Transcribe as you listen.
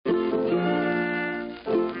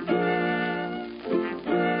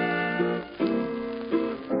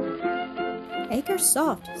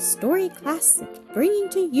Makersoft Story Classic, bringing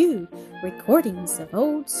to you recordings of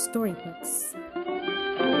old storybooks.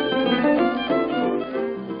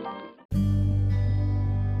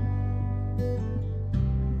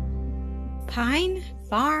 Pine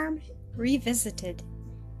Farm Revisited,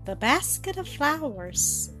 The Basket of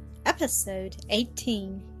Flowers, Episode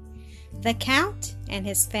 18. The Count and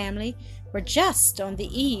his family were just on the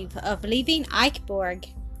eve of leaving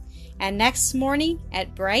Eichborg, and next morning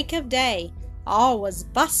at break of day all was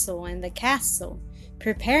bustle in the castle,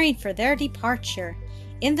 preparing for their departure.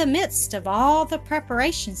 In the midst of all the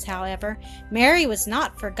preparations, however, Mary was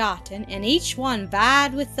not forgotten, and each one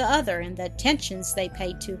vied with the other in the attentions they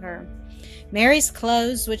paid to her. Mary's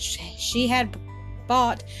clothes, which she had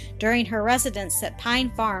bought during her residence at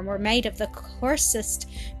Pine Farm, were made of the coarsest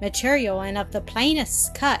material and of the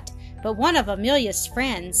plainest cut, but one of Amelia's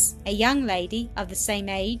friends, a young lady of the same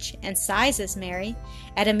age and size as Mary,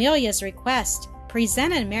 at Amelia's request,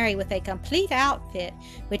 presented Mary with a complete outfit,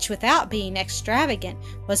 which, without being extravagant,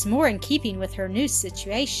 was more in keeping with her new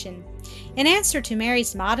situation. In answer to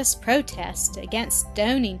Mary's modest protest against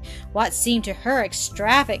donning what seemed to her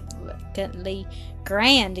extravagantly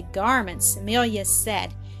grand garments, Amelia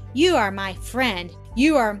said, "You are my friend.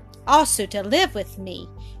 You are also to live with me.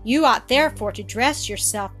 You ought therefore to dress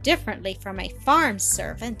yourself differently from a farm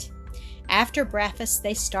servant." After breakfast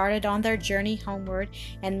they started on their journey homeward,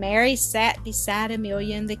 and Mary sat beside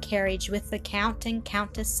Amelia in the carriage with the Count and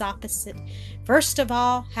Countess opposite. First of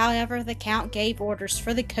all, however, the Count gave orders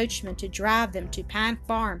for the coachman to drive them to Pine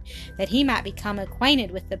Farm, that he might become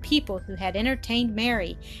acquainted with the people who had entertained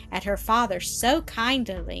Mary and her father so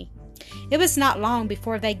kindly. It was not long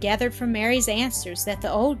before they gathered from Mary's answers that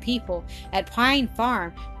the old people at Pine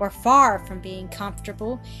Farm were far from being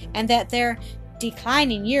comfortable, and that their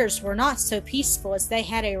declining years were not so peaceful as they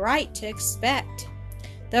had a right to expect.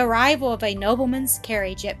 The arrival of a nobleman's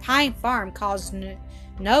carriage at Pine Farm caused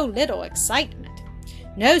no little excitement.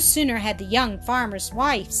 No sooner had the young farmer's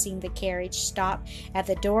wife seen the carriage stop at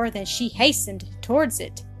the door than she hastened towards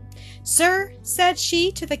it. "Sir," said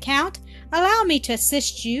she to the Count, "allow me to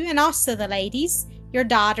assist you, and also the ladies, your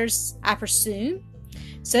daughters, I presume."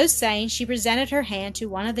 So saying, she presented her hand to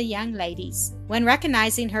one of the young ladies. When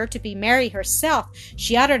recognizing her to be Mary herself,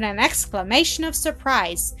 she uttered an exclamation of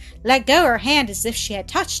surprise, let go her hand as if she had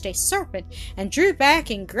touched a serpent, and drew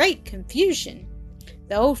back in great confusion.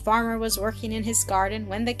 The old farmer was working in his garden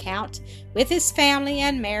when the Count, with his family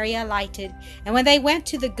and Mary, alighted, and when they went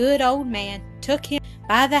to the good old man, took him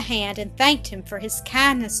by the hand and thanked him for his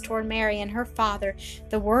kindness toward Mary and her father,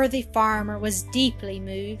 the worthy farmer was deeply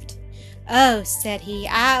moved. "Oh," said he,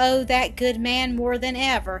 "I owe that good man more than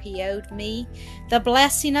ever he owed me. The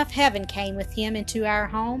blessing of heaven came with him into our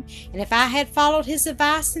home, and if I had followed his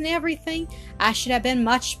advice in everything, I should have been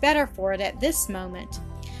much better for it at this moment.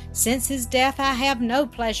 Since his death I have no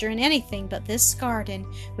pleasure in anything but this garden,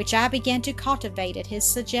 which I began to cultivate at his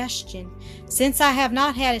suggestion. Since I have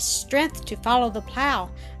not had strength to follow the plough,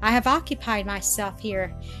 I have occupied myself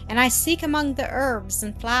here, and I seek among the herbs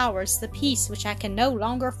and flowers the peace which I can no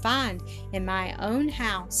longer find in my own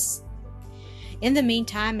house." In the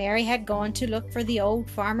meantime, Mary had gone to look for the old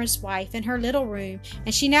farmer's wife in her little room,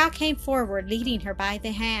 and she now came forward, leading her by the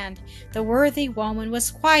hand. The worthy woman was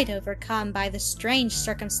quite overcome by the strange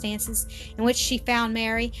circumstances in which she found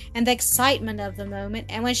Mary, and the excitement of the moment,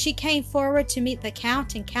 and when she came forward to meet the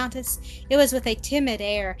Count and Countess, it was with a timid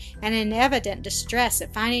air, and in evident distress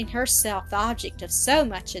at finding herself the object of so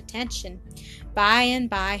much attention. By and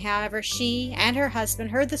by, however, she and her husband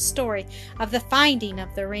heard the story of the finding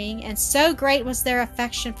of the ring, and so great was their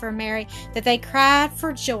affection for Mary that they cried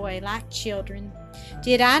for joy like children.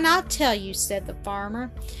 "Did I not tell you," said the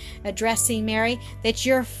farmer, addressing Mary, "that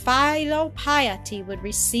your filial piety would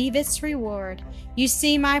receive its reward? You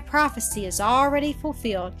see, my prophecy is already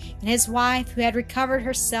fulfilled." And his wife, who had recovered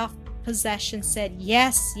her self-possession, said,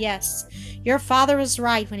 "Yes, yes, your father was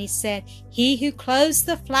right when he said, 'He who clothes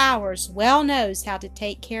the flowers well knows how to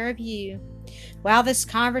take care of you.'" While this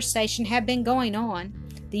conversation had been going on,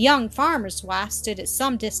 the young farmer's wife stood at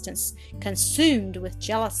some distance, consumed with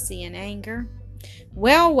jealousy and anger.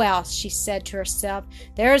 "Well, well," she said to herself,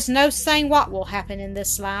 "there is no saying what will happen in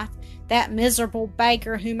this life. That miserable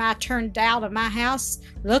beggar whom I turned out of my house,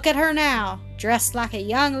 look at her now, dressed like a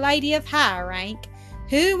young lady of high rank.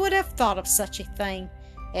 Who would have thought of such a thing?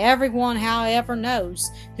 Everyone, however, knows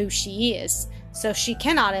who she is, so she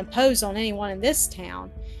cannot impose on anyone in this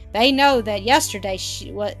town. They know that yesterday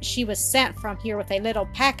she was sent from here with a little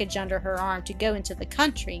package under her arm to go into the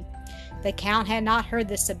country." The Count had not heard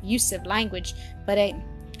this abusive language, but a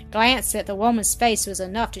glance at the woman's face was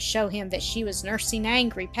enough to show him that she was nursing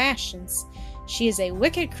angry passions. She is a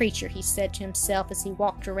wicked creature, he said to himself as he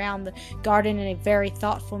walked around the garden in a very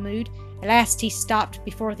thoughtful mood. At last he stopped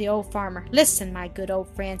before the old farmer. "Listen, my good old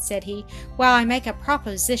friend," said he, "while I make a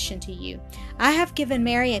proposition to you. I have given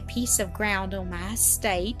Mary a piece of ground on my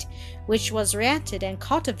estate, which was rented and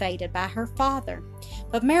cultivated by her father.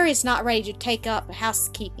 But Mary is not ready to take up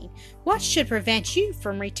housekeeping. What should prevent you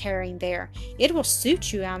from retiring there? It will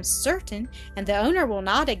suit you, I am certain, and the owner will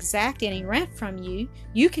not exact any rent from you.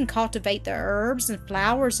 You can cultivate the herbs and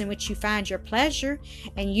flowers in which you find your pleasure,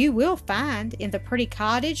 and you will find, in the pretty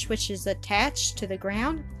cottage which is attached to the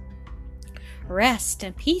ground, rest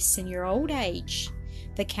and peace in your old age."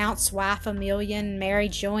 The Count's wife Amelia and Mary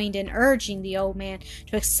joined in urging the old man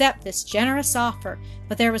to accept this generous offer,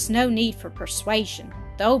 but there was no need for persuasion.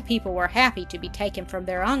 The old people were happy to be taken from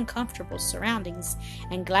their uncomfortable surroundings,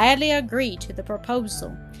 and gladly agreed to the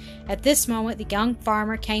proposal. At this moment the young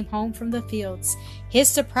farmer came home from the fields. His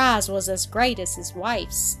surprise was as great as his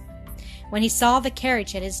wife's when he saw the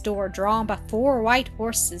carriage at his door drawn by 4 white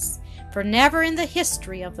horses, for never in the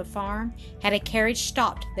history of the farm had a carriage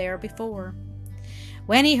stopped there before.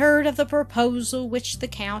 When he heard of the proposal which the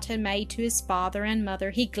Count had made to his father and mother,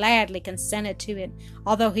 he gladly consented to it,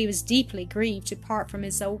 although he was deeply grieved to part from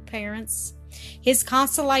his old parents. His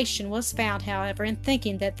consolation was found, however, in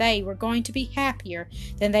thinking that they were going to be happier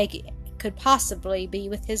than they could possibly be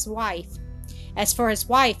with his wife. As for his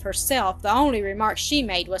wife herself, the only remark she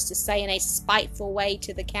made was to say in a spiteful way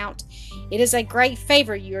to the Count, "It is a great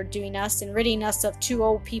favor you are doing us in ridding us of 2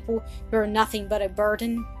 old people who are nothing but a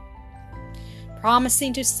burden."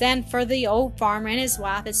 Promising to send for the old farmer and his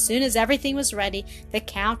wife as soon as everything was ready, the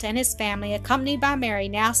Count and his family, accompanied by Mary,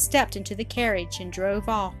 now stepped into the carriage and drove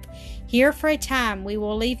off. Here for a time we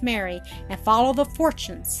will leave Mary and follow the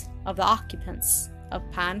fortunes of the occupants of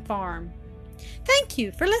Pine Farm. Thank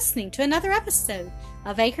you for listening to another episode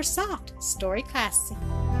of Acresoft Story Classic.